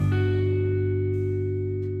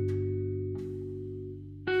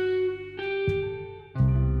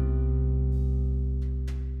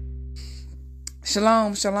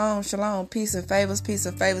Shalom, shalom, shalom. Peace and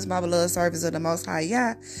favors, my beloved servants of the Most High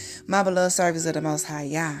Yah. My beloved servants of the Most High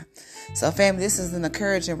Yah. So, family, this is an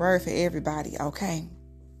encouraging word for everybody, okay?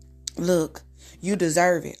 Look, you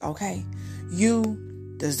deserve it, okay?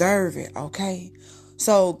 You deserve it, okay?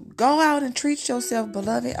 So, go out and treat yourself,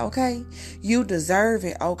 beloved, okay? You deserve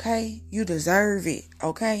it, okay? You deserve it,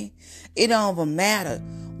 okay? It don't even matter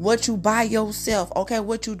what you buy yourself, okay?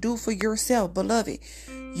 What you do for yourself, beloved.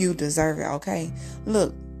 You deserve it, okay?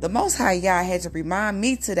 Look, the Most High Yah had to remind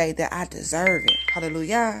me today that I deserve it.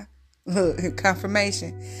 Hallelujah. Look,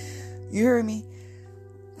 confirmation. You heard me?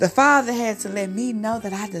 The Father had to let me know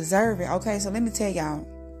that I deserve it, okay? So let me tell y'all.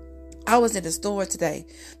 I was in the store today.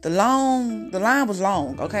 The line was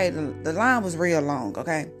long, okay? The line was real long,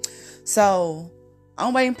 okay? So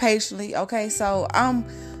I'm waiting patiently, okay? So I'm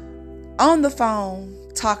on the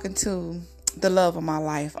phone talking to the love of my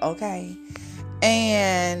life, okay?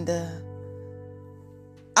 And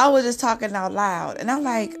I was just talking out loud. And I'm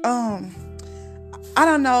like, I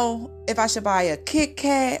don't know if I should buy a Kit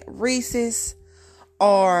Kat, Reese's,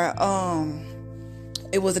 or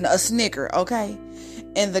it was a Snicker, okay?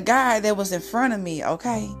 And the guy that was in front of me,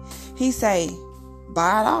 okay, he say,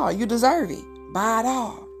 buy it all. You deserve it. Buy it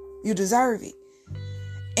all. You deserve it.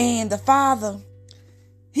 And the Father,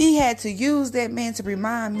 he had to use that man to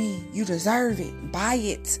remind me, you deserve it. Buy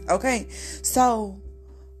it. Okay. So,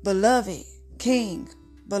 beloved king,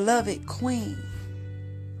 beloved queen,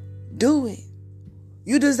 do it.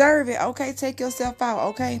 You deserve it. Okay. Take yourself out.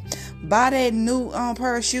 Okay. Buy that new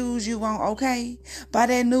pair of shoes you want. Okay. Buy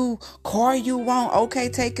that new car you want. Okay.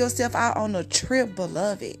 Take yourself out on a trip,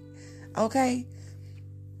 beloved. Okay.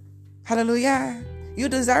 Hallelujah. You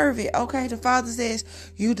deserve it. Okay. The Father says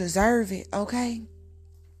you deserve it. Okay.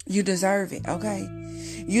 You deserve it, okay?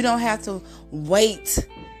 You don't have to wait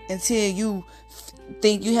until you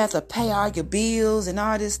think you have to pay all your bills and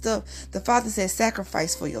all this stuff. The Father says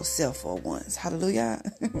sacrifice for yourself for once. Hallelujah.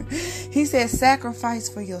 He says sacrifice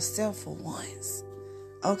for yourself for once.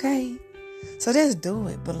 Okay? So let's do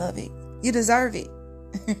it, beloved. You deserve it.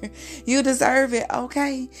 You deserve it,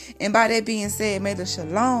 okay? And by that being said, may the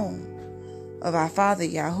shalom of our Father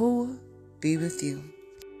Yahuwah be with you.